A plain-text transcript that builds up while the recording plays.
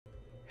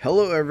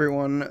Hello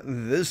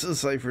everyone, this is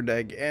Cipher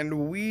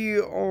and we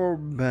are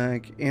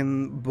back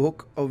in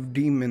Book of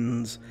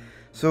Demons.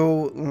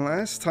 So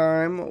last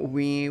time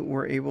we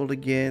were able to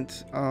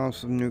get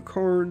some new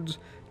cards,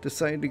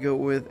 decided to go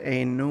with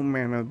a no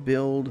mana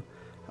build,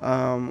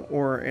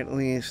 or at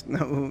least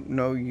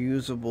no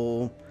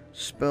usable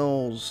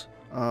spells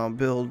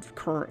build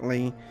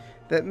currently.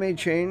 That may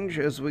change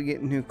as we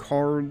get new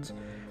cards.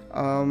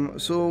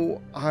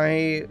 So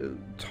I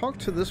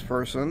talked to this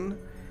person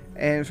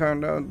and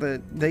found out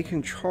that they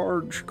can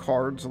charge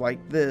cards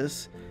like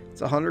this. It's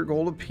 100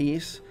 gold a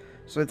piece.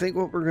 So I think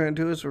what we're going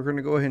to do is we're going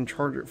to go ahead and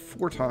charge it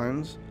 4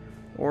 times.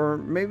 Or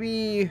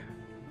maybe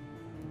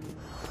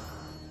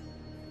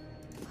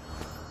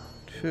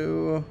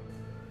 2. I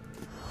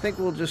think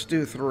we'll just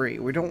do 3.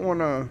 We don't want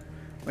to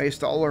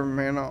waste all our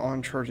mana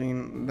on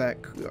charging the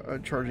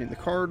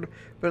card,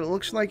 but it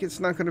looks like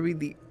it's not going to be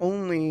the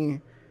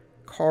only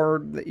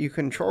card that you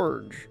can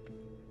charge.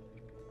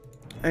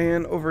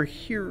 And over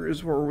here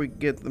is where we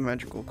get the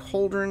magical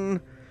cauldron.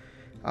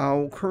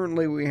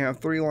 Currently we have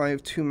 3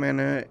 life, 2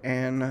 mana,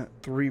 and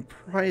 3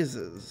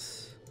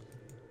 prizes.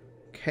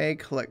 Okay,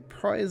 collect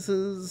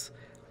prizes.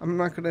 I'm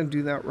not going to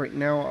do that right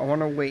now. I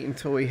want to wait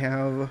until we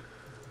have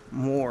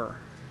more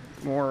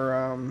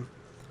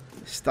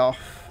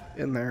stuff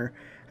in there.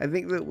 I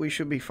think that we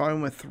should be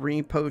fine with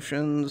 3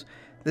 potions.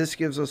 This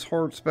gives us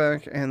hearts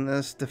back, and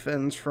this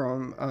defends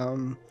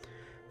from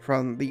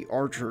the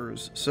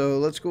archers. So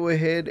let's go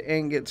ahead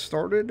and get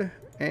started,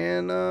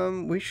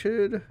 and we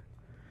should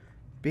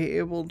be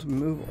able to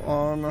move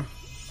on.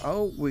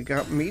 Oh, we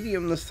got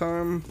medium this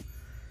time.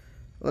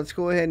 Let's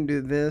go ahead and do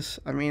this.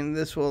 I mean,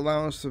 this will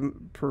allow us to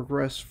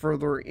progress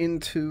further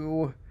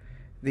into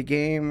the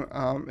game.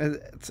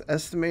 It's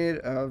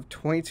estimated of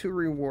 22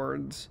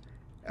 rewards,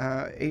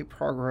 8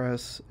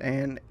 progress,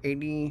 and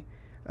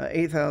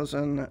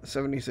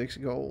 8,076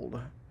 gold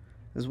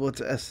is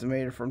what's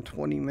estimated from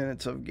 20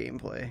 minutes of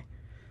gameplay.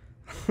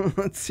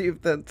 Let's see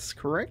if that's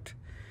correct,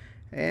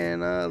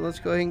 and let's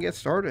go ahead and get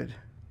started.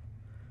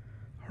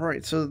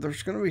 Alright, so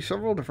there's going to be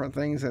several different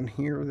things in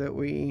here that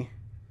we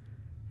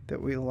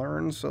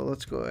learn, so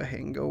let's go ahead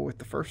and go with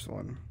the first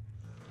one.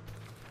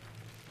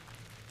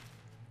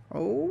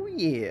 Oh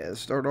yeah,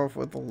 start off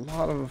with a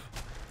lot of...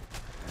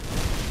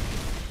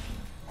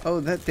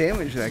 Oh, that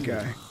damaged that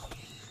guy.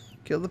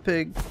 Kill the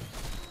pig.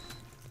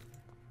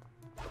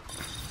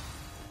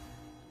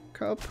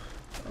 Cup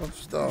of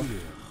stuff.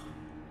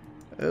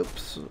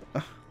 Oops.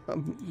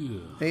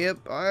 Yep,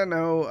 I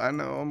know,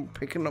 I'm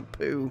picking up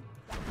poo,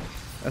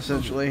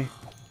 essentially.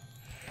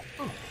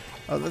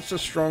 Oh, that's a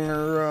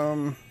stronger,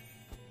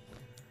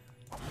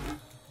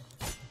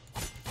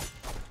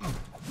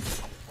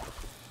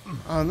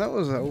 oh, that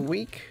was a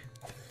weak.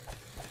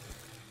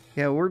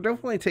 Yeah, we're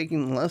definitely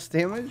taking less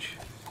damage,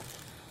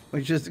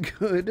 which is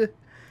good.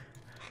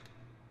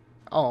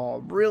 Oh,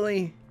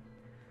 really?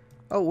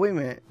 Oh, wait a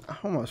minute. I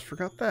almost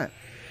forgot that.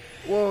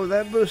 Whoa,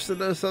 that boosted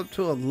us up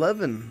to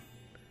 11.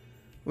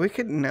 We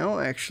could now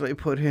actually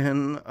put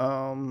in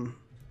the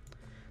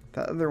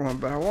other one,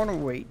 but I want to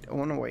wait.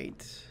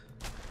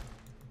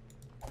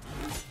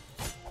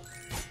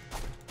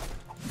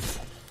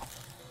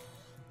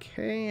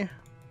 Okay.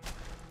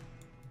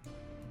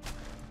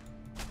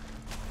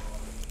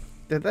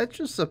 Did that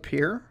just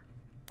appear?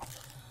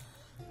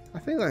 I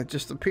think that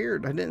just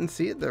appeared. I didn't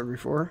see it there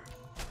before.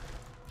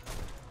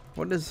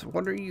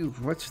 What are you?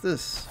 What's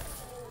this?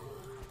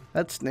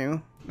 That's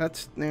new.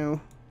 That's new.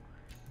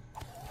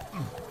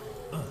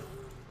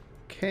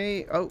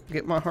 Okay. Oh,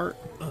 get my heart.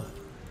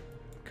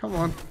 Come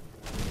on.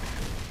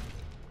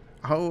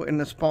 Oh, and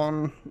the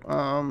spawn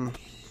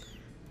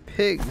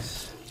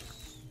pigs.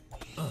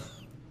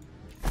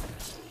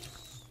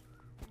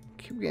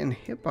 Keep getting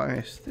hit by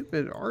a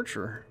stupid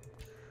archer.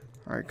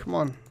 Alright, come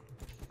on.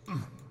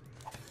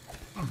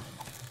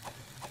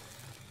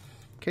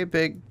 Okay,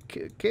 pig.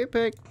 Okay,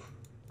 pig.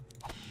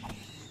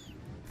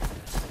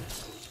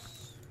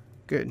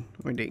 Good,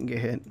 we didn't get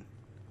hit.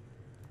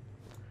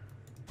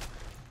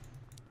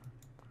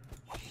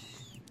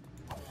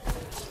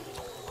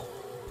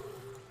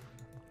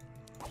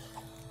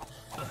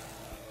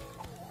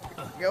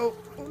 Go!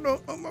 Oh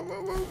no! Oh,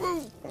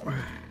 whoa.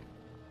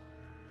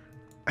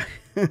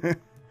 There's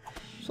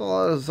a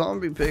lot of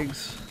zombie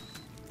pigs.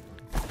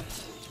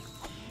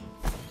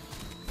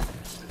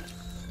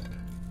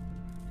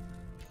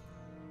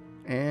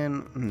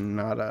 And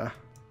nada.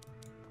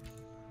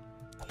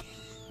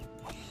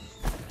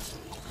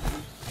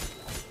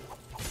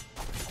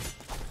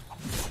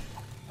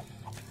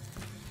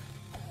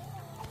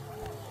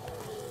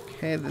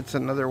 Okay, that's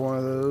another one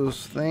of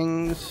those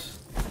things.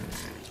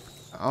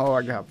 Oh,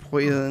 I got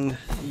poisoned.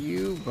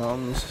 You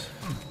bums.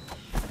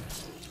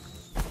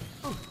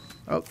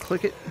 Oh,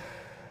 click it.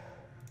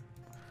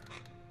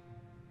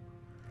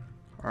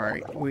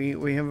 Alright,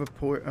 we have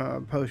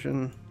a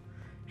potion.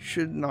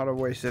 Should not have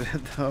wasted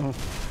it though.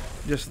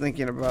 Just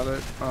thinking about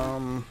it.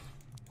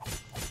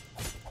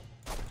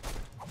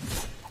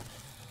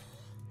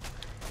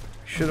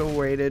 Should have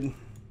waited.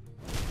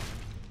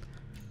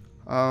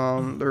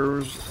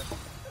 There's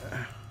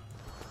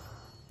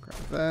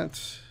that.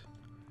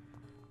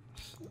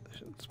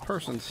 This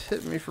person's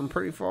hit me from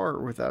pretty far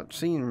without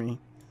seeing me.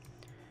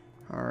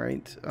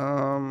 Alright,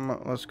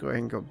 let's go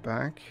ahead and go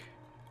back.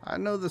 I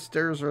know the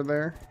stairs are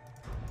there.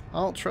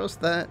 I don't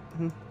trust that.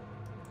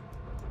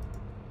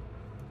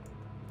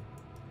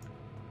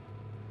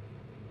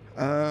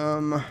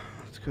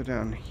 Let's go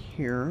down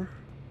here.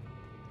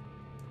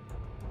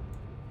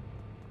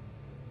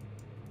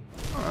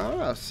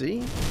 Ah,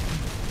 see?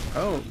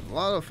 Oh, a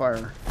lot of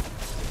fire.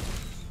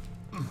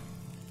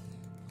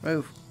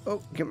 Move.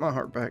 Oh, get my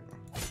heart back.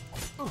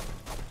 Oh,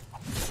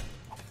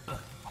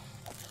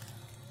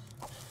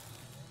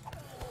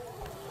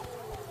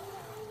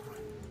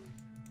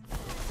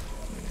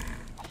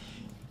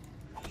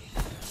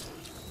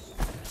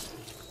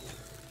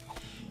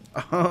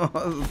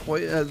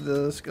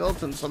 the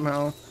skeleton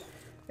somehow.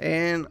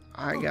 And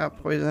I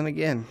got poison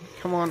again.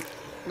 Come on.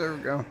 There we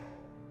go.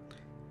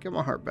 Get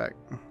my heart back.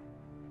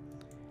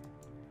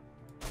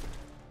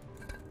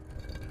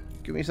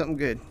 Give me something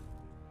good.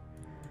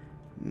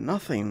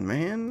 Nothing,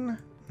 man.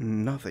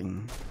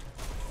 Nothing.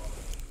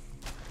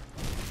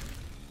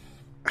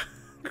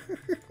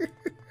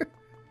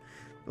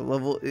 The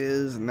level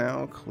is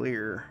now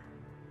clear.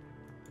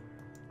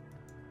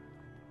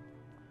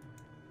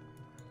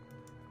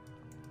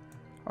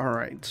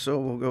 Alright, so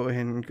we'll go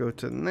ahead and go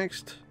to the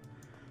next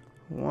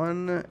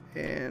one.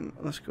 And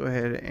let's go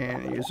ahead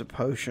and use a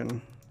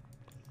potion.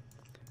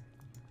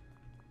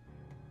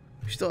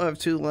 We still have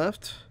 2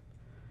 left.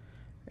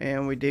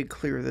 And we did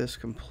clear this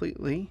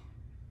completely.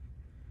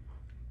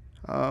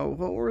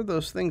 What were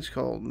those things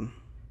called?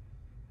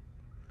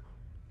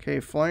 Okay,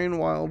 flying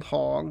wild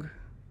hog,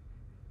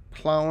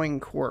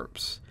 plowing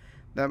corpse.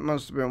 That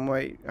must have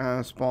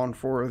been spawned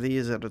 4 of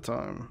these at a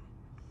time.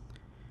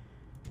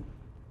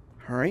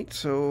 Alright,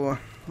 so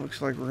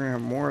looks like we're gonna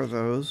have more of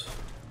those.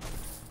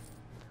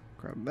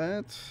 Grab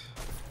that.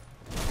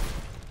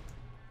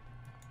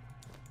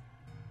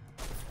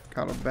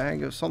 Got a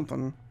bag of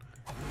something.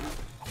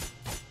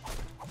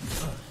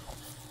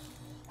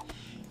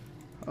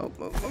 Oh,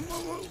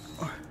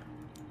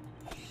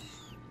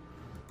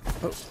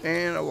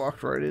 and I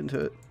walked right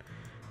into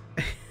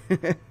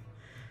it.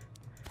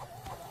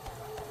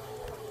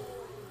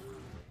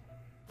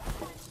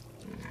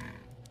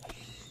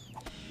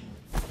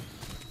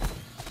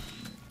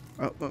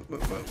 Oh.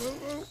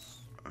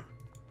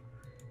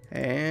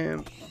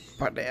 And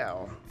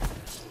padow.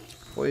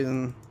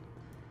 Poison.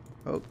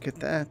 Oh, get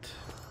that.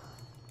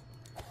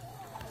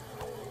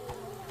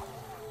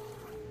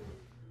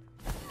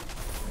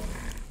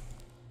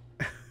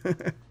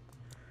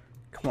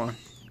 Come on.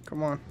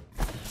 Come on.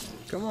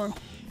 Come on.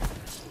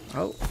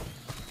 Oh.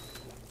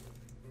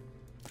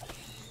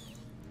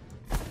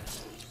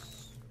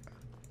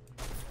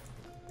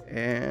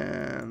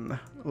 And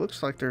it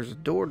looks like there's a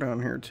door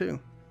down here too.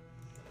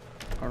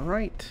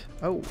 Alright.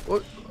 Oh,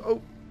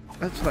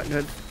 that's not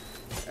good.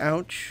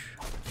 Ouch.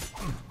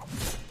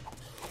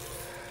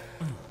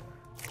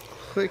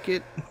 Click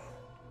it.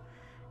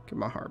 Get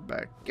my heart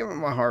back. Give me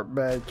my heart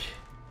back.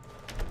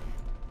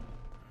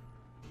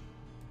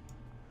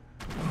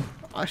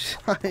 I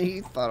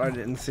thought I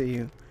didn't see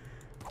you.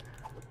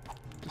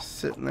 Just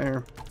sitting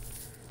there.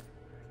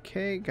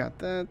 Okay, got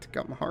that.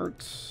 Got my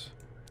hearts.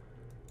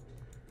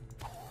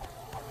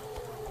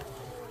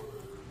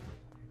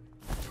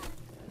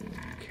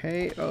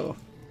 Okay, oh.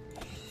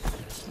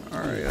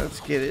 Alright,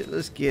 let's get it.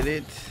 Let's get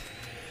it.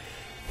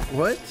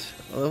 What?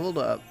 Leveled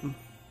up.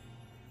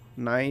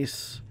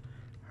 Nice.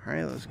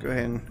 Alright, let's go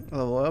ahead and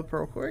level up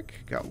real quick.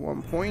 Got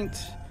 1 point.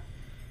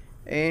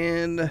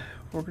 And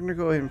we're going to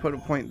go ahead and put a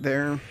point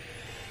there.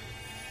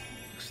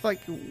 Looks like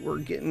we're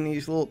getting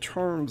these little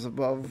charms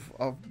above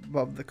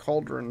the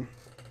cauldron.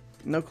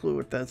 No clue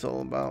what that's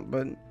all about,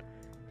 but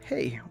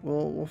hey,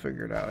 we'll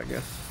figure it out, I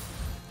guess.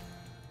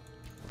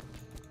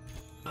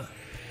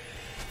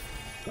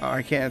 Oh,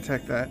 I can't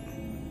attack that.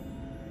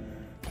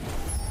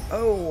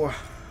 Oh,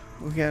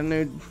 we got a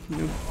new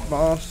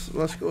boss.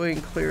 Let's go ahead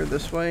and clear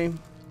this way.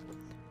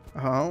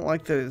 I don't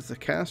like that it's a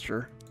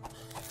caster.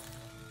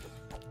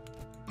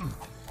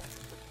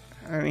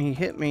 And he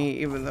hit me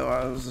even though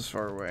I was this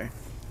far away.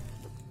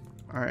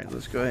 Alright,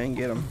 let's go ahead and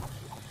get him.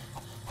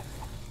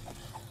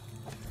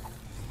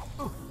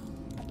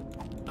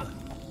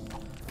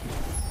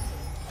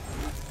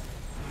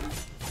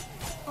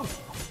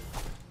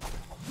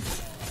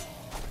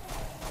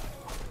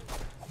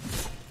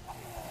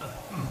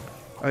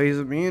 Oh, he's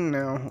immune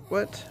now.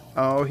 What?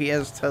 Oh, he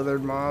has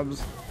tethered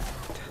mobs.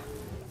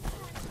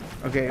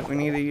 Okay, we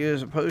need to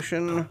use a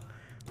potion.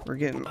 We're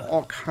getting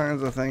all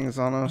kinds of things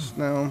on us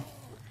now.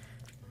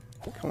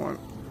 Come on.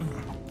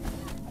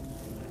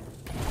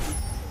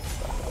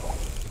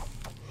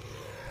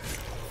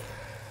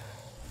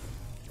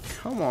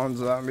 Come on,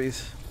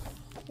 zombies.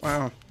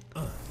 Wow.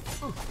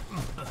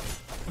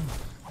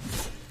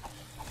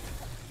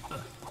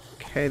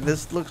 Okay,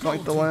 this looks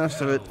like the last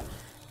of it.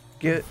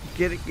 Get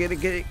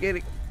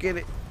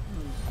it.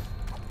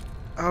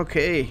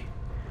 Okay.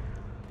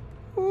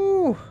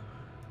 Ooh.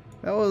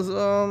 That was, is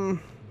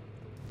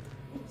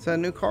that a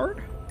new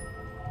card?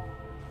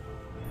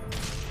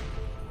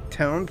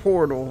 town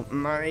portal.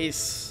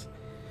 Nice.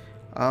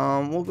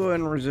 We'll go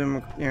ahead and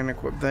resume and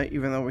equip that,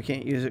 even though we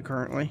can't use it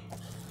currently.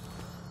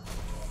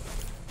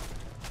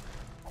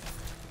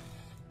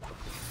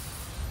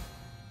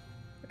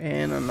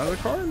 And another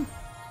card?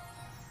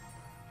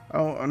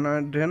 Oh, an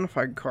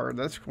identified card.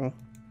 That's cool.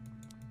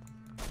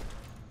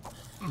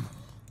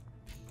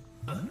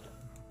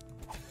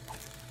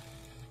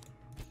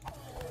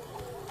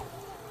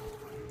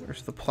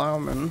 There's the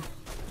plowman.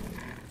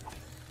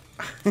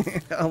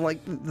 I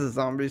like that the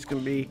zombies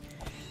can be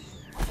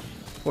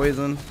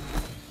poison.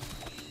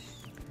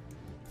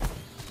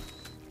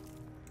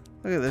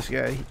 Look at this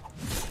guy.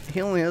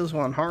 He only has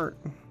one heart.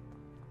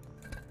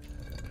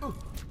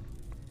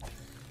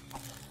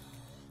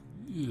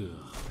 Yeah.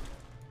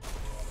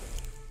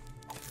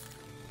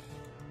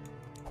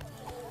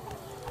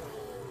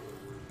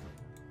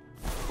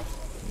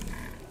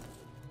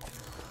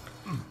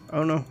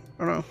 Oh no,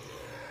 oh no.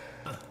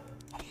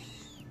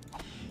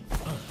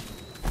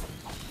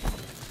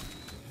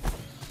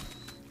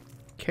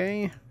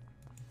 Okay.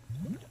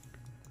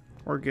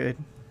 We're good.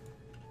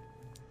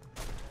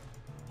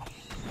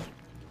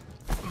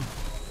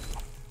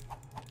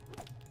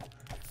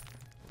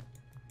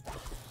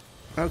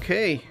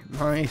 Okay,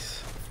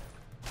 nice.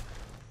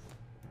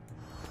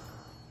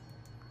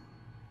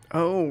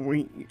 Oh,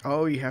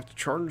 you have to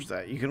charge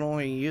that. You can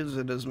only use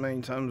it as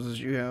many times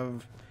as you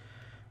have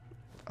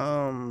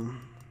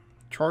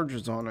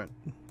charges on it.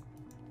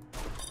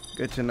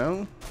 Good to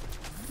know.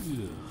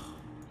 Yeah.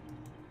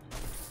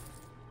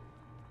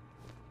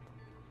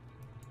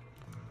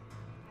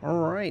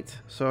 Alright,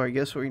 so I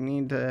guess we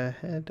need to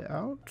head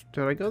out.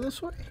 Did I go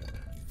this way?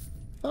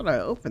 Thought I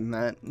opened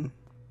that.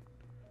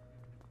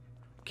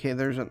 Okay,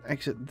 there's an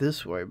exit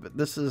this way, but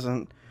this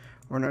isn't...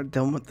 We're not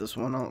done with this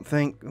one, I don't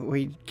think.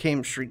 We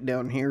came straight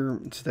down here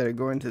instead of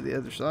going to the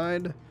other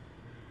side.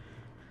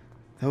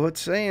 Though it's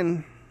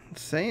saying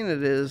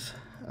it is.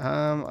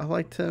 I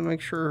like to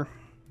make sure.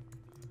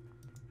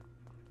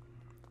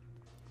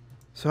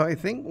 So I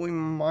think we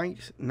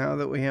might, now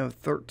that we have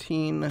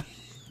 13...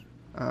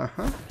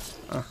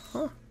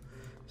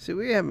 See,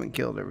 we haven't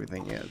killed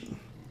everything yet.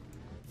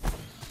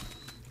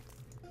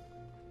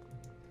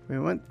 We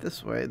went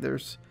this way.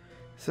 Is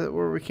that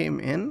where we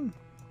came in?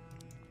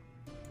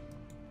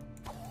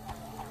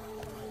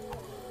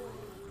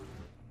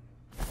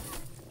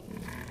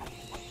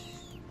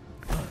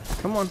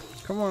 Come on,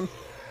 come on.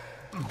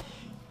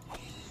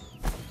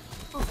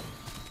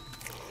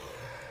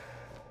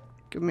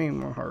 Give me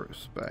my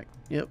hearts back.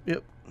 Yep,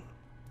 yep.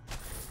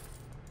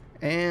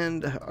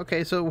 And,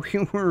 okay, so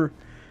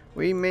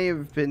we may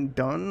have been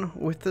done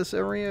with this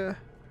area,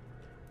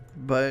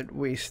 but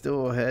we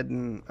still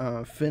hadn't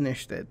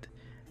finished it.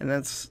 And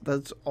that's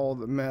all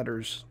that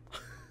matters.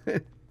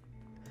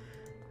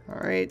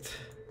 Alright.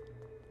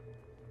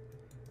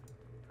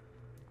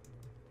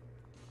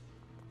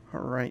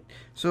 Alright.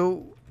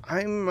 So,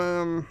 I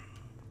think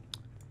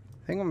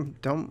I'm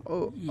done.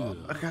 Oh, oh,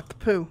 I got the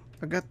poo.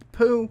 I got the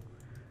poo.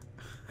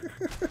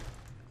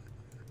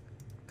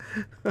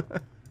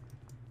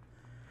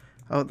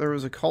 Oh, there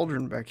was a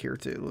cauldron back here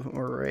too,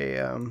 or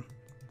a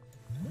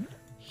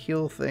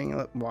heal thing.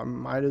 Well, I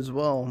might as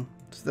well.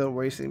 Still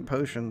wasting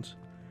potions.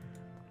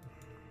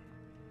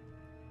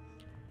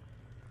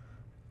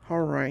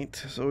 Alright,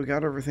 so we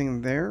got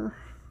everything there.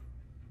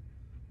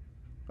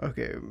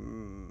 Okay,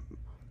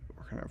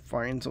 we're gonna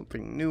find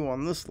something new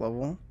on this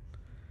level.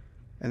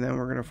 And then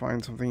we're gonna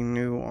find something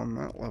new on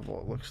that level,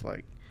 it looks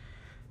like.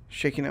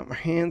 Shaking out my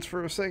hands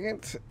for a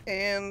second,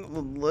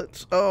 and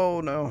let's...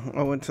 Oh no,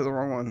 I went to the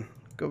wrong one.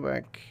 Go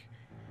back.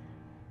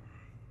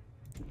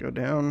 Go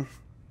down.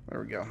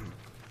 There we go.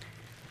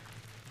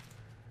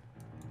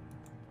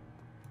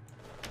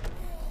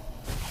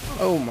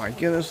 Oh my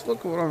goodness,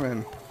 look what I'm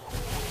in.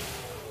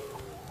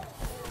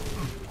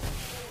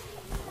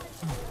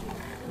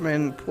 I'm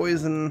in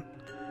Poison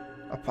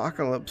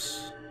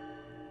Apocalypse.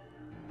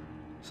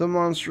 Some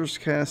monsters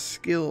cast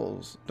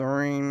skills.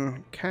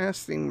 During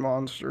casting,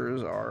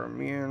 monsters are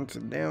immune to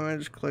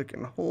damage. Click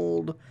and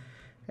hold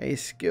a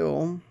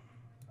skill.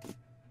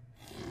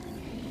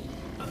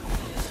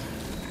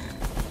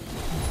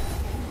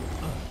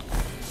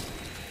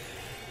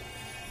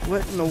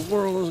 What in the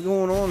world is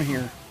going on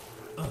here?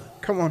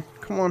 Come on,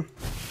 come on.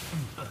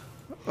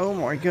 Oh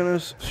my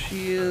goodness,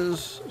 she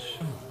is...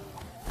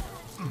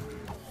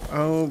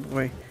 Oh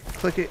boy.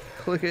 Click it,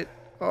 click it.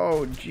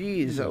 Oh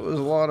geez, that was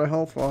a lot of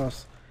health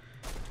loss.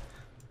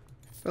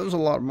 That was a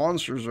lot of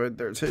monsters right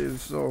there too,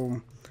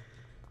 so...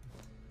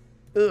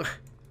 Ugh.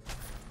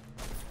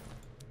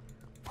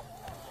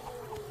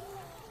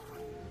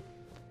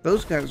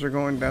 Those guys are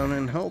going down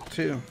in health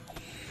too.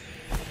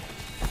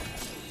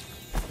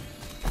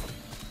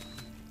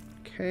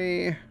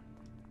 Okay.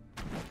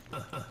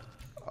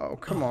 Oh,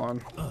 come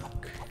on.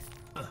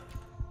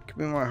 Give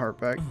me my heart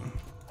back.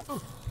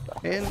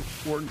 And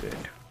we're good.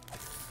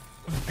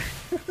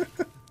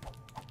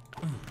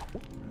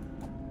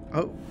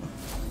 Oh.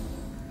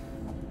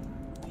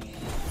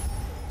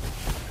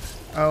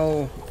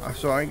 Oh,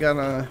 so I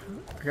gotta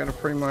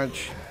pretty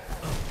much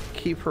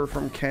keep her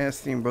from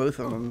casting both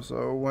of them.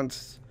 So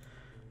once,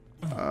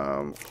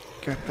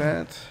 got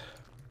that.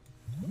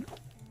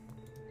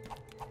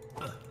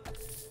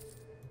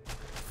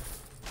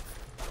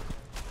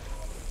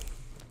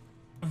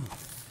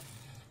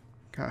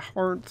 Got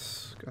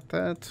hearts, got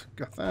that,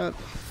 got that.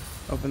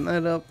 Open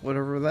that up,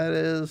 whatever that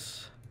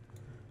is.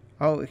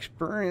 Oh,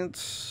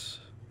 experience.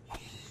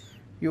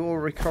 You will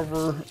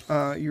recover,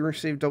 you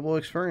receive double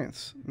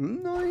experience.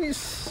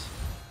 Nice.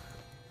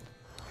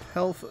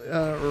 Health,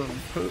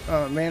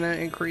 mana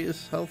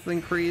increase, health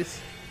increase.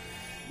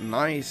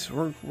 Nice,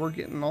 we're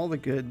getting all the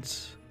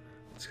goods.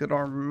 Let's get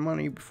our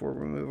money before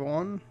we move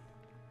on.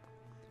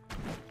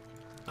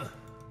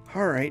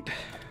 Alright.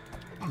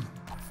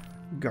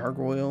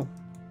 Gargoyle.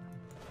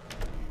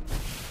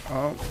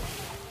 Oh.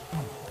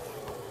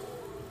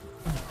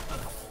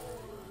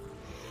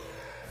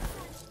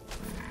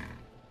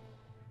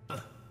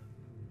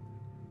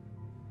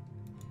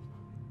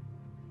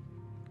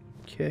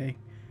 Okay.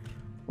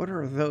 What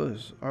are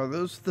those? Are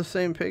those the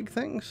same pig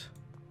things?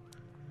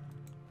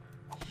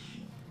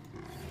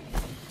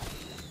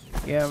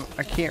 Yeah,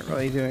 I can't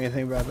really do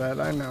anything about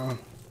that, I know.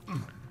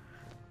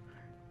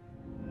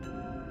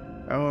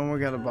 Oh, and we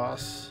got a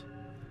boss.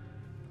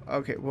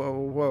 Okay,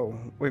 whoa,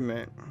 wait a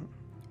minute.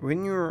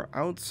 When you're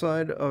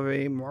outside of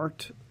a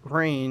marked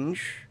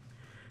range,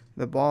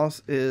 the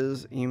boss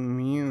is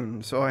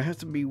immune. So I have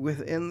to be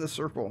within the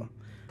circle.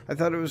 I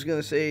thought it was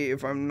gonna say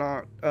if I'm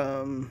not,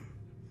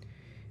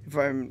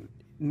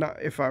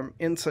 if I'm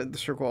inside the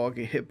circle, I'll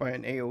get hit by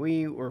an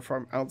AoE, or if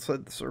I'm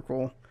outside the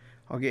circle,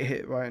 I'll get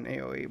hit by an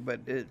AoE.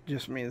 But it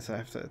just means I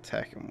have to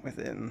attack him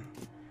within,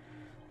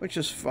 which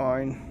is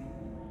fine.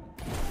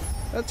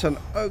 That's an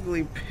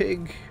ugly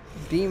pig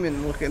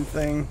demon looking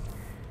thing.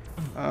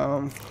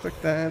 Click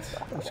that.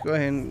 Let's go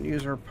ahead and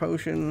use our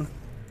potion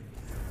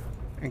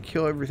and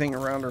kill everything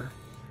around her.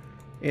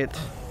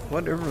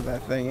 Whatever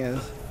that thing is.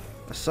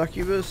 A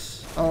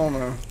succubus? I don't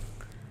know.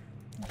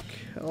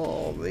 Kill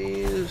all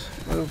these.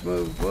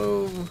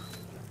 Move.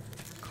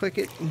 Click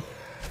it.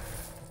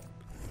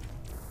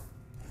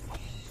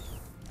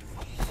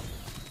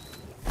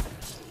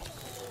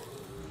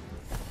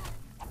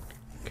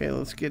 Okay,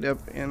 let's get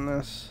up in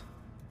this.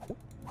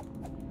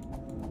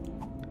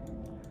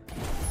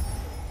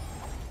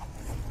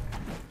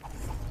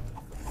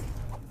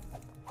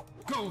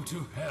 Go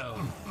to hell.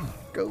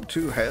 Go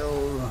to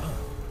hell.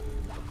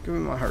 Give me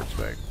my hearts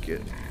back.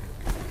 Get.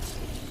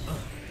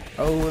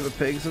 Oh, the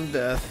pigs of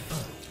death.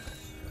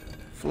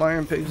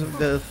 Flying pigs of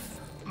death.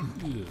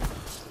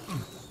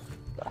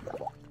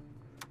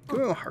 Give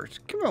me my hearts.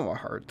 Give me my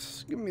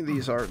hearts. Give me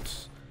these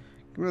hearts.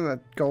 Give me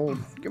that gold.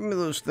 Give me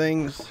those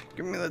things.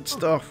 Give me that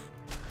stuff.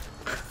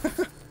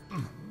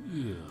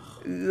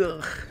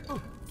 Ugh.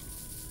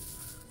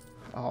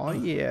 Oh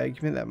yeah,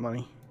 give me that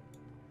money.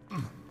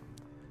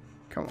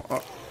 Come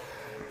on.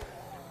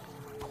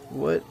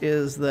 What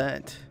is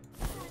that?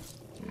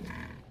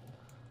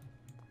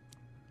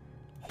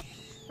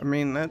 I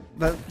mean, that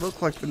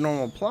looked like the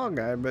normal plow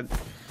guy, but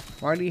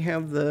why do you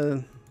have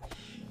the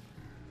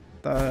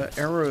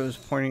arrows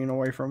pointing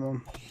away from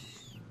him?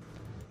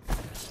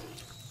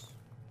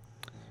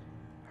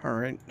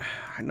 Alright,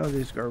 I know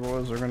these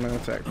gargoyles are gonna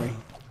attack me.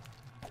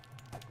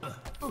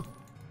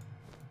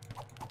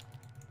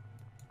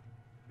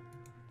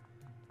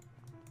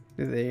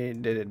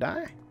 Did it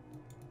die?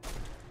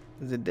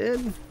 Is it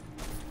dead?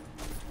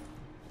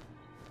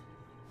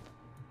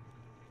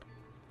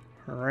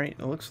 Alright,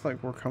 it looks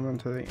like we're coming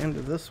to the end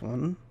of this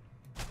one.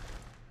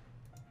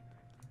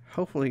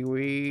 Hopefully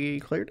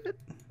we cleared it.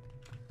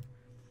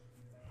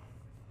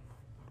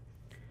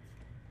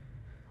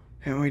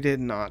 And we did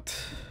not.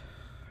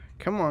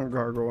 Come on,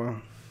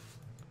 gargoyle.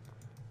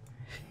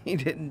 He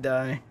didn't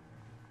die.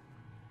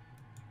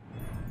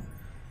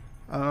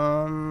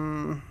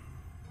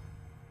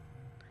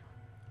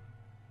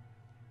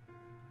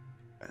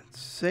 It's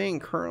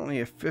saying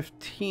currently at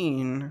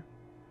 15.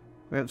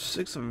 We have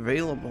 6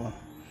 available.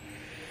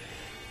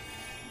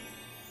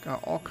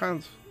 Got all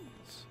kinds.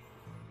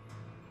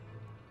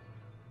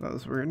 That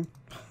was weird.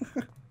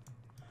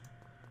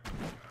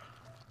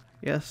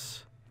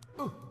 Yes.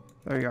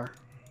 There you are.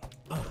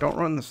 Don't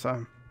run this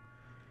time.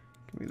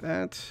 Give me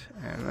that,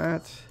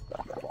 and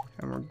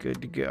we're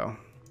good to go.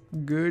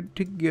 Good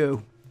to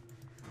go.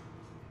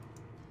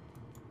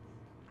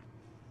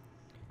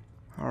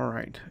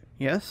 Alright.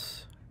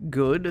 Yes.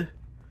 Good.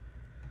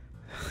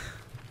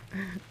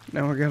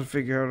 Now we gotta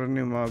figure out a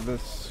new mob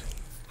that's...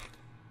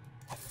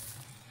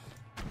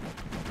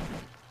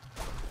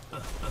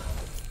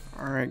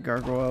 Alright,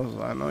 gargoyles,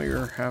 I know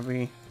you're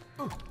happy.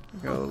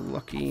 Go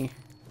lucky.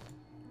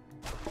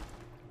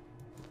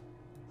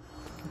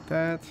 Get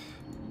that.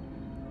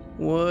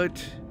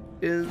 What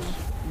is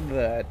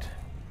that?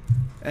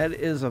 That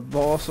is a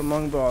boss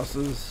among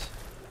bosses.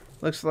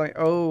 Looks like,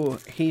 oh,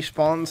 he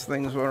spawns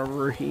things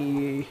whenever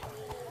he...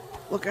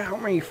 Look at how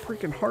many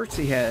freaking hearts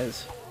he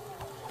has.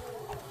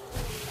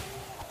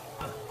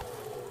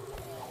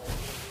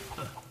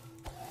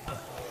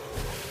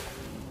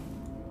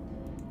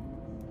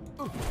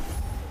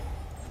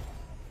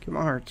 Give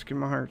my hearts, give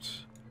my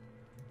hearts.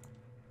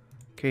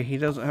 Okay, he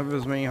doesn't have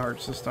as many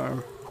hearts this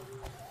time.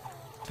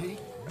 Take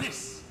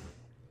this.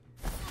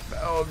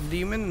 Oh,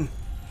 demon.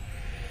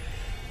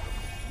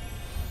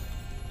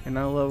 And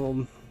I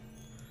leveled.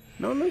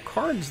 No new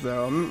cards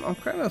though. I'm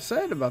kind of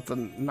sad about the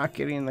not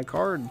getting the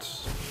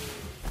cards.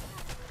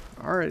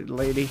 All right,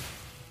 lady.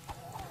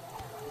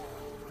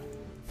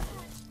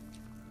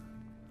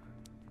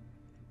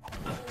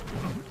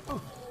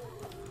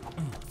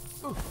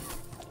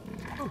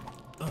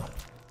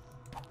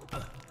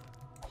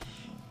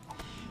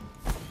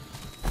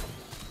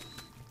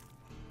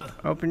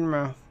 Open your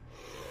mouth.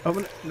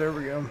 Open it. There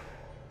we go.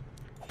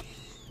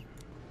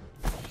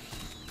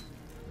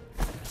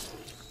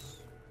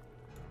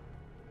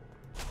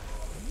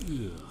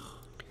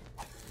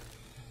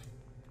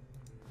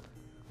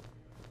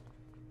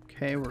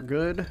 Okay, we're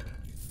good.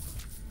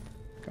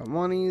 Got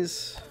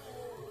monies.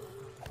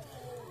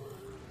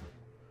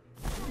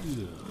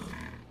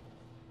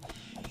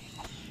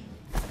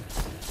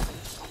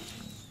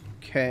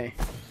 Okay.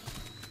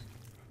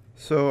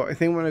 So I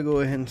think I'm gonna go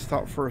ahead and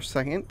stop for a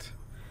second.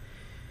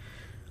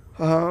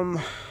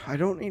 I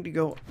don't need to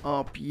go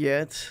up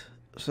yet,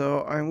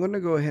 so I'm gonna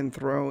go ahead and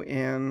throw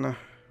in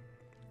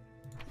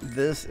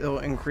this. It'll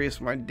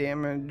increase my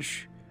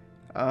damage,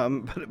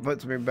 but it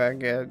puts me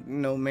back at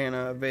no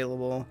mana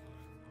available.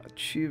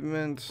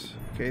 Achievements.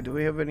 Okay, do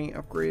we have any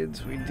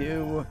upgrades? We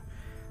do.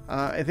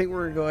 I think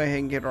we're gonna go ahead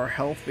and get our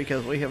health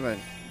because we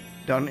haven't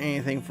done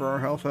anything for our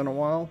health in a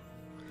while.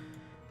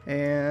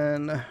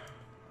 And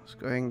let's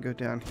go ahead and go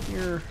down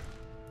here.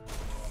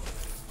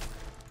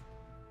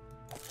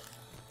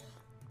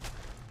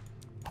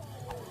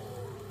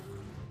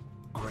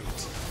 Great.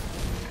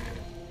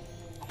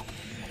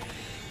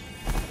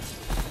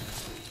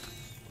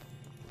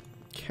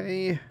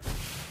 Okay.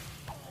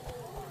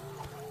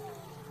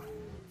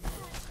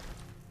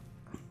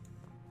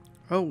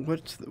 Oh,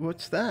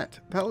 what's that?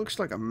 That looks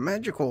like a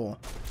magical.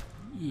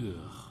 Yeah.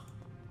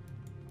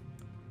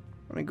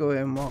 Let me go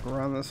ahead and walk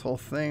around this whole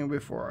thing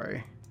before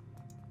I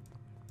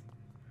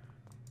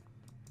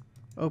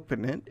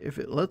open it, if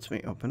it lets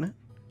me open it.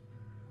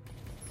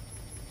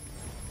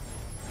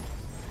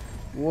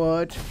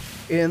 What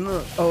in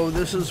the... Oh,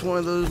 this is one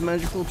of those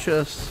magical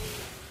chests.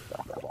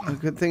 A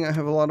good thing I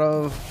have a lot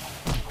of...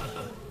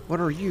 What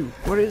are you?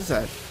 What is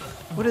that?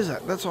 What is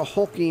that? That's a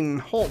hulking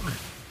hulk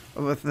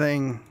of a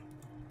thing.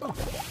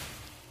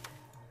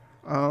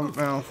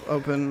 Mouth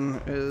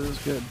open is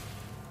good.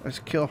 Let's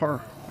kill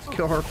her. Let's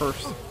kill her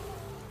first.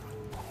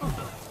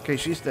 Okay,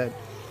 she's dead.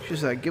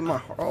 She's dead. Get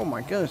my... Oh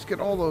my goodness, get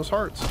all those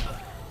hearts.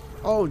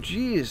 Oh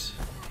jeez.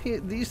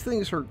 These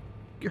things are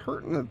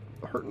hurting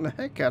the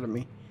heck out of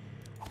me.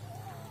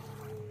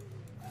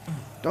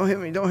 Don't hit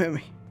me, don't hit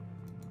me.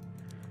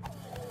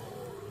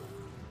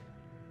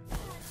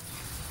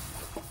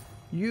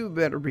 You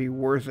better be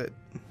worth it.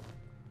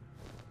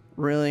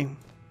 Really?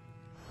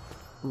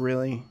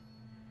 Really?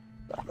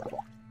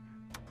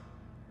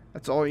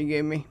 That's all you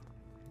gave me?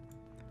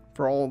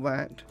 For all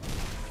that?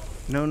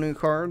 No new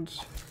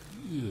cards?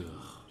 Yeah.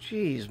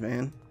 Jeez,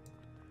 man.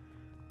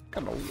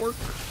 Gotta work.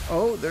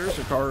 Oh, there's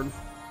a card.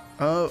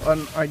 Oh,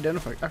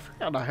 unidentified. I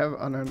forgot I have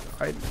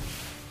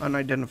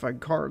unidentified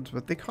cards,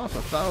 but they cost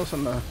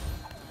 1,000 to...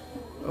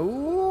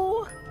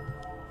 Oh!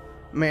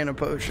 Mana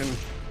potion.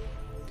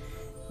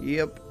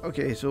 Yep.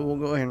 Okay, so we'll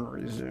go ahead and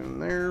resume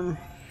there.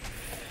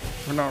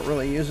 We're not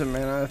really using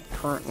mana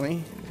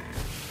currently.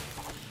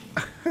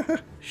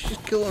 She's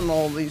killing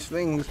all these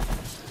things.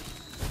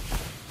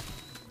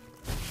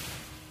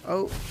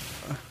 Oh.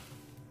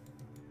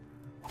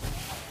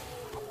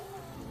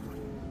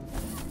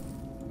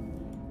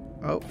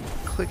 Oh,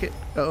 click it.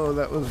 Oh,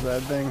 that was a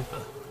bad thing.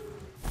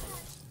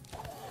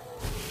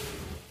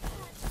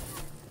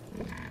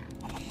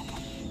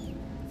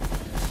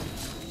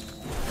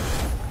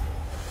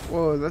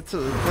 Whoa, that's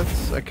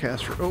a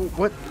caster. Oh,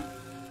 what?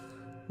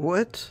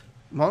 What?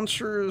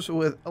 Monsters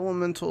with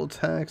elemental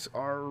attacks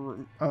are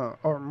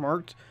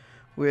marked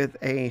with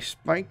a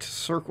spiked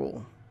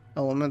circle.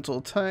 Elemental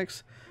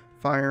attacks: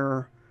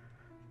 fire,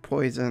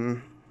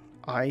 poison,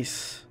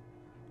 ice.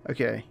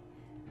 Okay.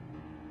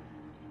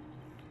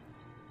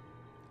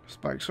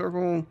 Spiked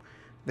circle.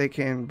 They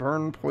can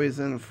burn,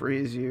 poison,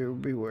 freeze you.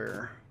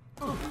 Beware.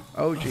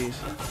 Oh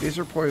jeez, these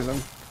are poison.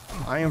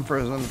 I am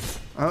frozen.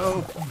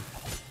 Oh.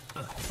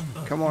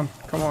 Come on,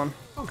 come on,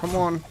 come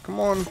on, come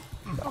on.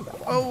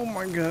 Oh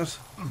my goodness.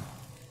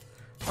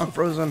 I'm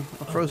frozen.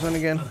 I'm frozen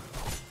again.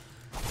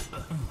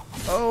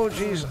 Oh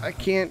jeez, I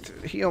can't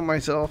heal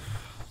myself.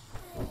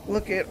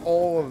 Look at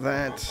all of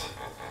that.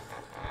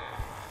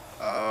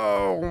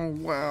 Oh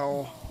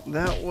wow.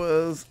 That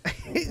was...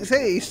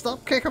 Hey,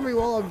 stop kicking me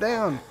while I'm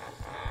down.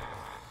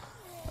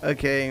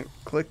 Okay,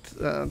 clicked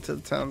to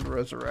the town to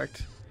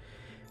resurrect.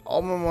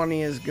 All my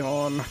money is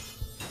gone.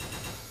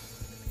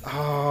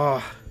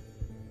 Ah.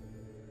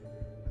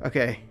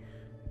 Okay.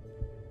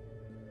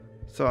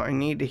 So I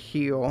need to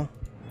heal.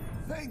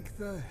 Thank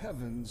the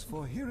heavens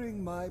for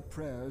hearing my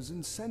prayers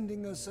and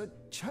sending us a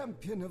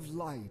champion of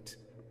light.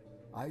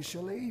 I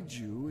shall aid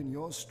you in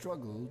your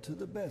struggle to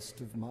the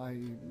best of my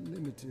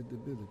limited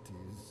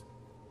abilities.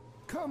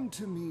 Come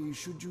to me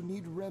should you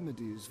need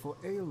remedies for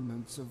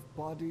ailments of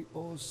body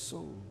or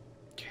soul.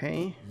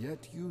 Okay.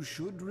 Yet you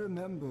should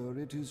remember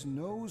it is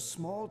no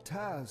small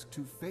task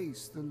to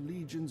face the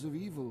legions of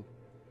evil.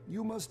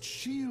 You must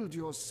shield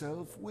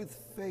yourself with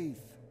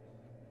faith.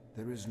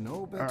 There is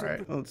no better.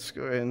 Alright, let's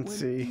go ahead and when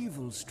see.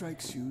 evil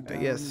strikes you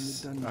down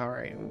Yes. in the dungeon.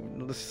 Alright.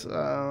 Let's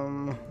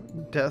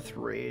Death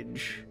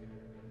Rage.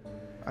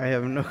 I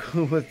have no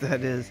clue what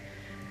that is.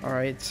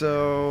 Alright,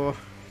 so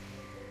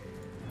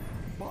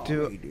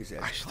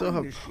I still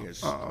have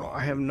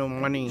I have no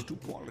money.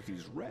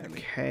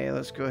 Okay,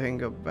 let's go ahead and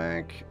go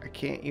back. I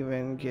can't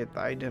even get the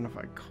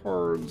identified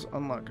cards,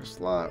 unlock a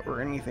slot, or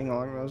anything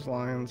along those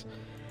lines.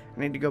 I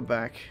need to go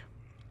back.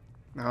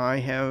 Now I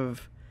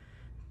have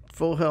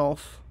full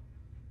health.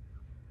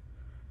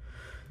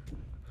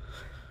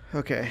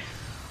 Okay.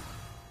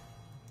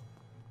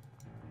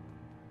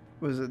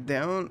 Was it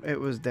down? It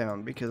was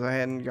down because I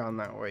hadn't gone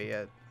that way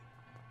yet.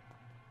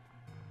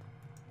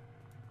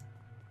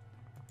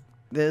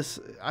 This,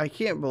 I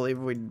can't believe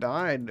we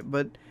died,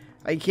 but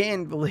I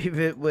can believe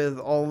it with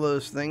all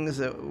those things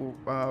that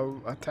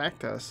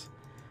attacked us.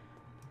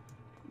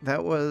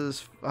 That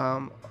was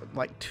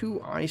like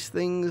 2 ice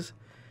things.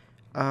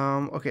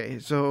 Okay,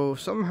 so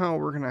somehow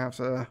we're gonna have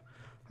to,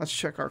 let's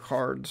check our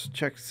cards,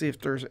 check to see if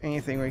there's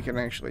anything we can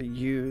actually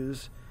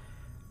use.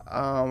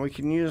 We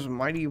can use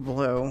Mighty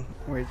Blow,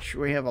 which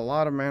we have a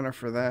lot of mana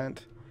for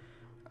that.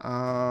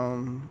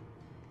 Alright.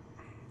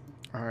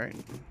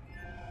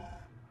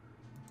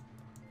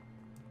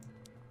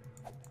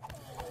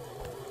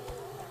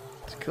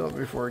 Let's kill it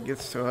before it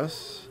gets to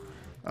us.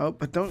 Oh,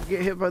 but don't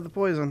get hit by the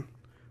poison.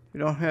 We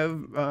don't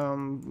have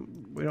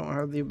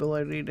the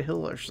ability to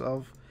heal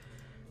ourselves.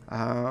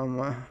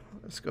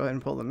 Let's go ahead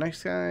and pull the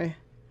next guy.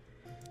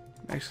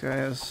 Next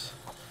guy is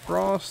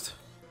Frost.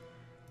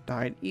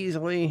 Died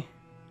easily.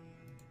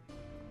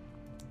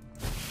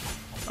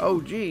 Oh,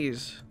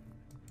 geez.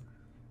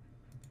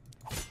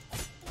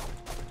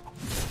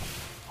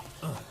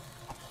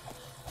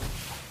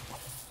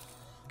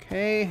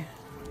 Okay.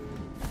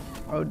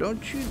 Oh,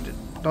 don't you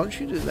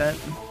do that.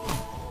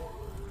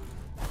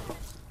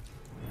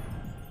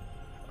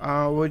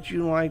 Would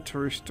you like to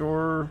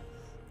restore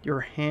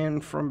your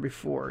hand from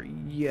before?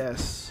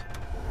 Yes.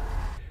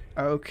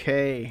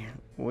 Okay.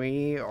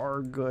 We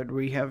are good.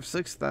 We have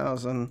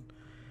 6,000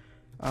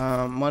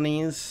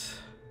 monies.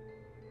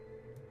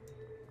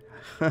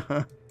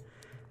 Let's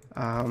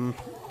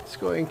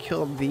go ahead and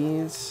kill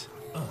these.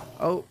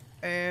 Oh,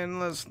 and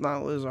let's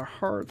not lose our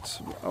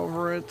hearts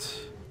over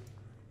it.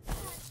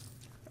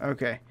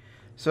 Okay,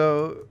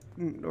 so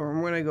I'm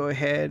going to go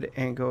ahead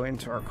and go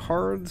into our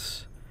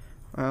cards.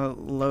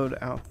 Load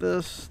out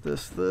this. I'm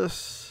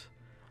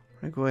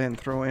going to go ahead and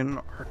throw in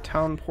our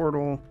town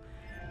portal.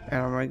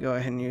 And I'm going to go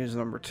ahead and use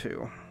number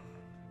 2.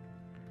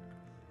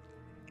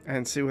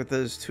 And see what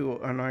those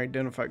 2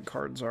 unidentified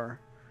cards are.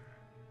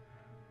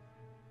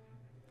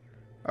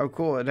 Oh,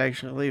 cool. It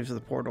actually leaves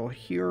the portal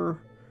here.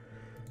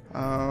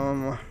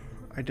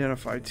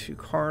 Identify 2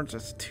 cards.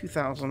 That's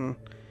 2,000.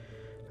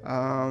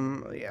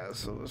 Yeah,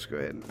 so let's go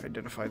ahead and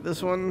identify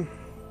this one.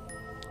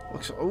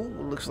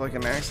 Looks like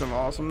an axe of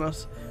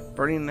awesomeness.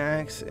 Burning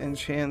axe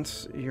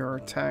enchants your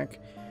attack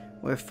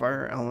with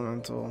fire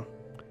elemental.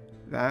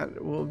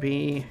 That will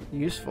be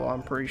useful,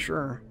 I'm pretty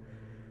sure.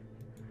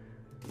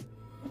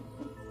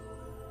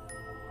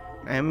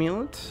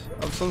 Amulet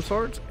of some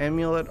sort.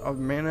 Amulet of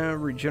mana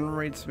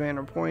regenerates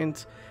mana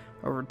points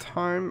over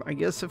time. I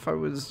guess if I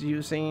was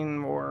using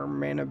more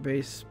mana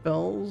based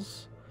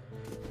spells,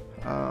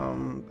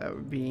 that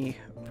would be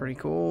pretty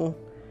cool.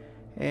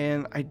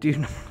 And I do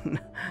not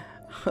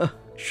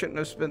shouldn't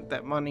have spent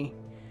that money.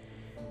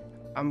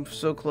 I'm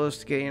so close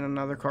to getting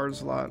another card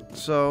slot.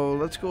 So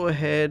let's go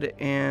ahead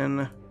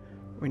and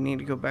we need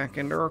to go back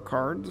into our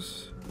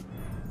cards.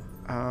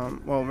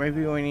 Well,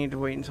 maybe we need to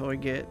wait until we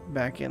get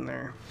back in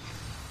there.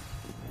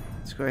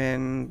 Let's go ahead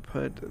and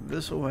put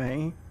this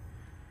away.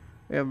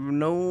 We have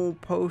no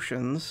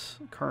potions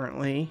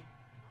currently.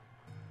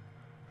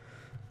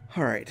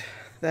 Alright,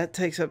 that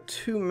takes up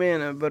 2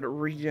 mana, but it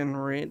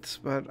regenerates,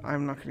 but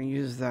I'm not going to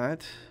use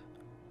that.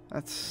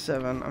 That's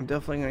 7. I'm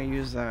definitely going to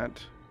use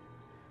that.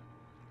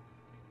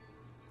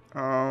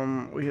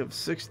 We have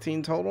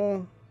 16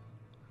 total.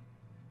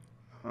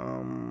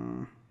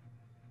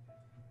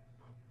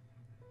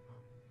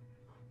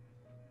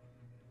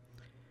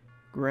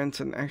 Grants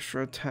an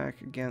extra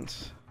attack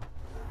against.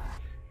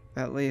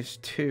 That leaves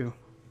 2.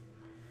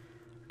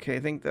 Okay, I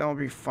think that'll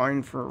be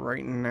fine for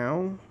right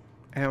now.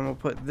 And we'll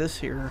put this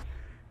here.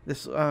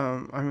 This,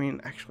 I mean,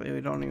 actually,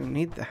 we don't even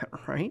need that,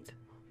 right?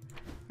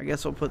 I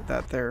guess we'll put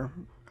that there.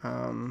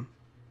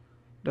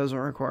 Doesn't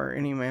require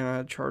any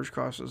mana. Charge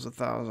cost is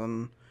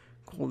 1,000.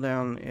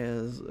 Cooldown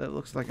is, it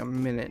looks like a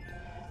minute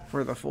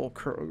for the full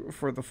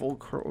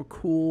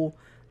cool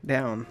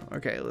down.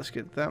 Okay, let's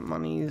get that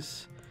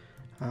monies.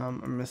 I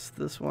missed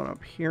this one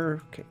up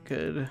here. Okay,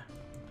 good.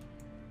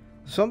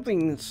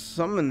 Something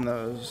summoned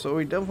those, so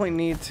we definitely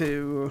need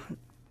to.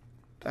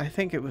 I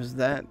think it was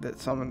that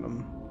summoned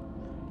them.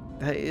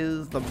 That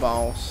is the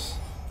boss.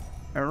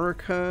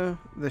 Erica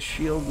the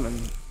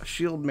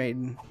shield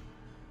maiden.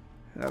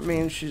 That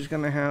means she's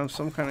gonna have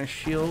some kind of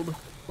shield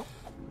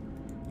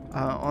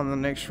on the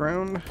next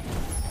round.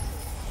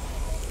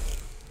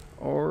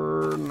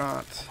 Or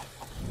not.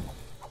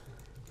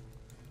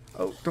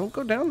 Oh, don't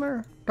go down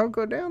there. Don't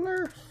go down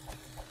there.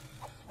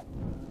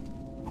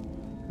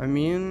 I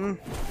mean...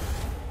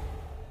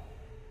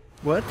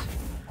 What?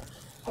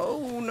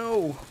 Oh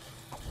no.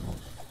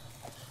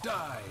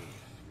 Die.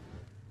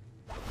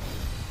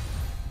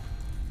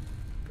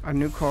 A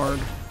new card.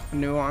 A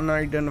new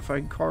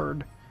unidentified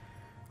card.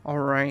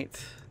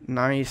 Alright.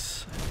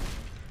 Nice.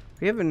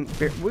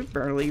 We've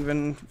barely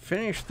even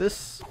finished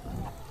this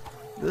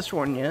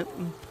one yet.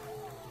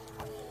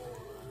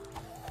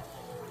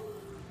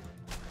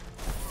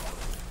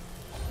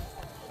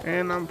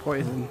 And I'm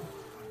poisoned.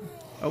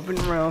 Open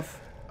your mouth.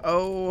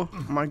 Oh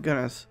my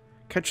goodness.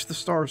 Catch the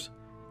stars.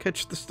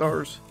 Catch the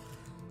stars.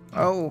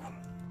 Oh.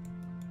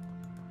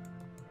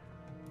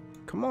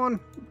 Come on.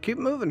 Keep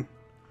moving.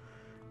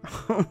 I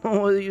don't know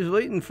what he's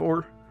waiting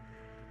for.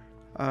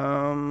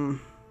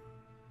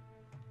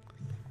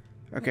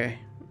 Okay.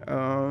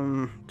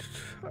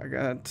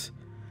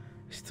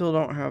 Still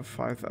don't have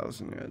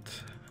 5,000 yet.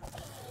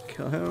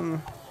 Kill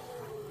him.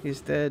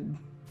 He's dead.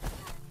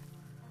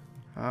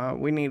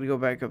 We need to go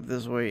back up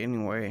this way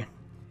anyway.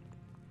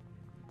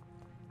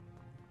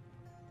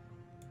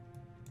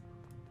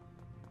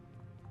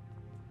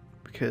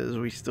 Because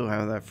we still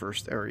have that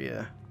first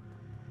area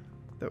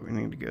that we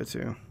need to go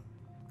to.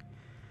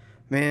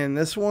 Man,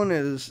 this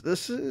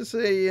is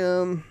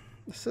a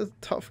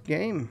tough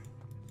game.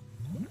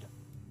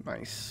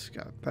 Nice,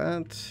 got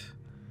that.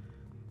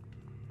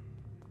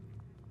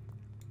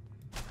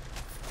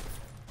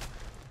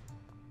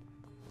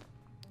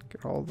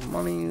 Get all the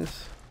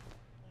monies.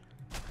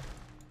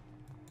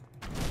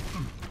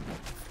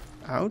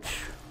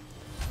 Ouch.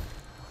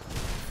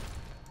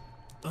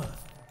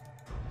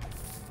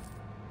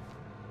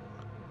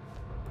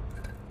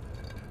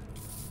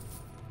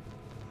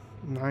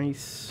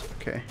 Nice.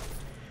 Okay.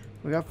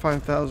 We got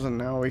 5,000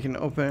 now. We can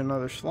open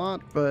another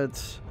slot,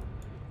 but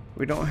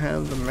we don't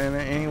have the mana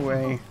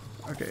anyway.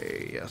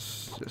 Okay,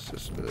 yes.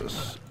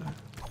 This.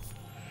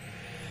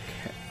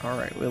 Okay.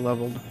 Alright, we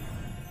leveled.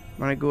 I'm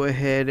gonna go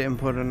ahead and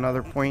put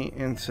another point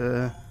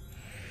into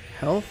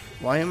health.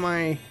 Why am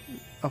I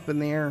up in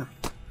the air?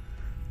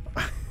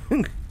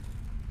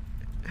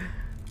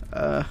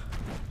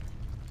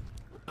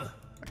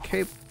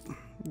 Okay.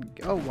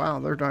 Oh wow,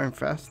 they're dying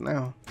fast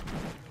now.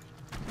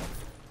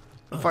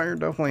 Fire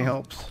definitely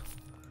helps.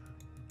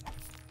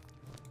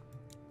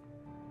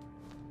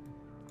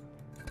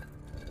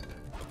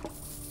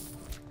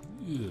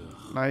 Yeah.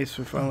 Nice,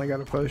 we finally got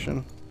a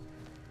potion.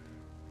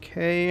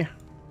 Okay.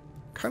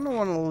 Kind of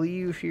want to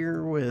leave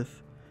here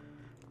with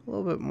a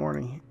little bit more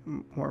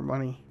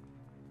money.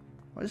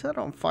 Why is that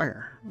on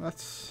fire?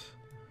 That's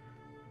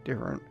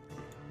different.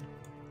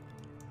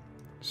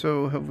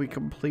 So, have we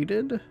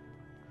completed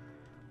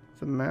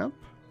the map?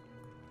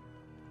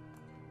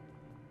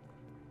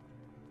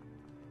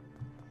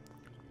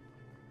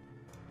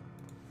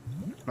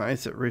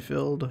 Nice, it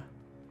refilled.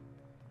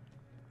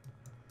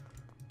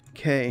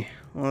 Okay,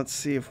 let's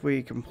see if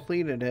we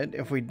completed it.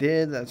 If we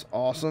did, that's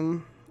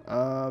awesome.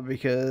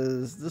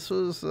 Because this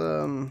was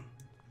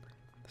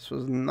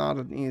not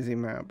an easy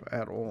map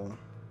at all.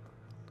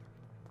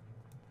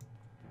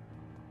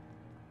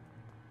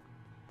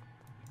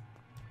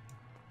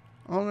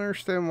 I don't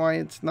understand why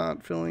it's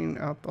not filling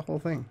out the whole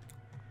thing.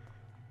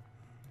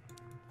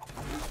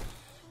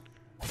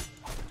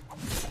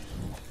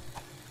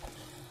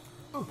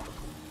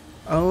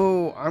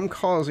 Oh, I'm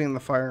causing the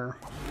fire.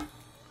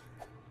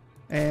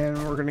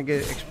 And we're gonna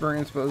get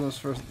experience bonus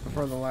for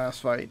the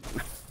last fight.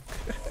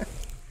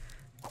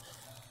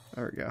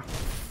 There we go.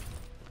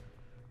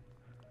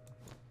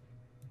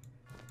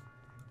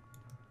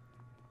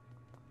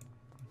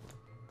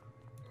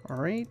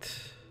 Alright.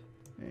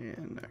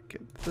 And I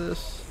get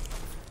this.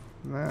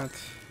 And that.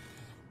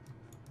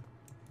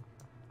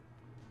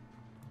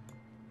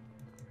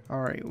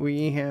 Alright,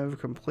 we have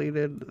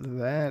completed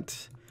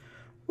that.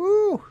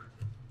 Woo!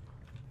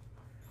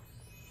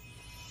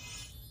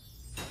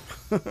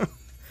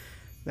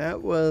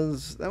 That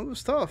was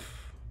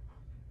tough.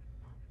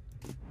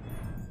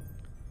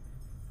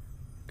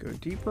 Go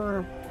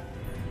deeper.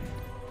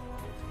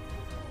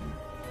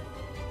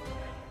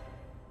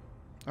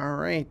 All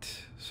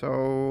right,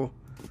 so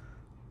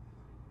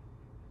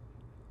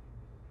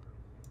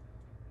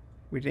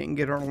we didn't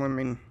get our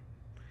lemming.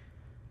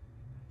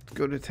 Let's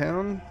go to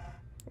town.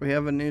 We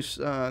have a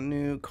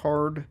new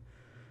card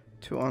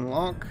to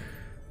unlock.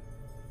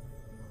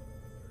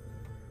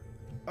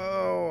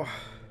 Oh.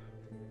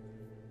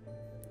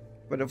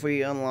 But if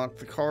we unlock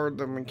the card,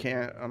 then we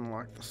can't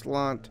unlock the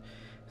slot.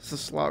 Is the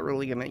slot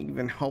really going to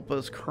even help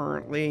us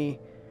currently?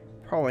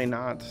 Probably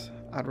not.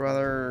 I'd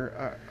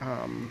rather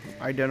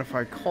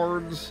identify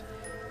cards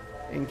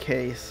in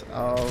case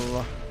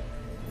of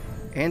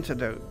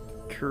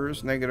antidote.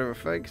 Cures negative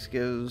effects,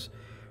 gives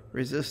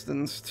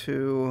resistance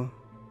to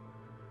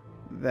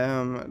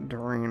them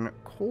during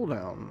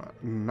cooldown.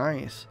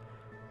 Nice.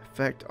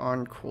 effect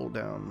on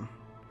cooldown.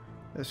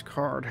 This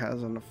card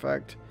has an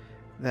effect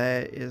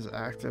that is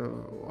active.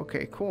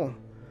 Okay, cool.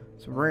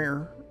 It's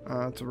rare.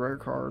 It's a rare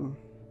card.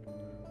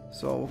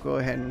 So we'll go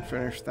ahead and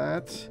finish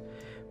that.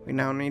 We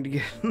now need to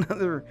get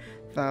another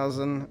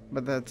 1,000,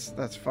 but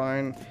that's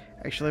fine.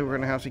 Actually, we're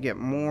gonna have to get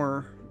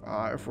more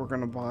if we're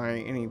gonna buy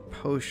any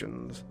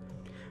potions.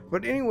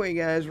 But anyway,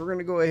 guys, we're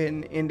gonna go ahead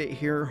and end it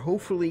here.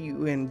 Hopefully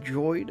you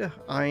enjoyed.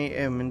 I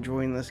am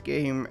enjoying this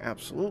game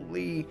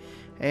absolutely,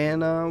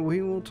 and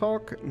we will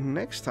talk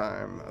next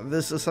time.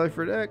 This is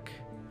Cipher Deck.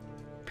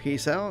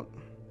 Peace out.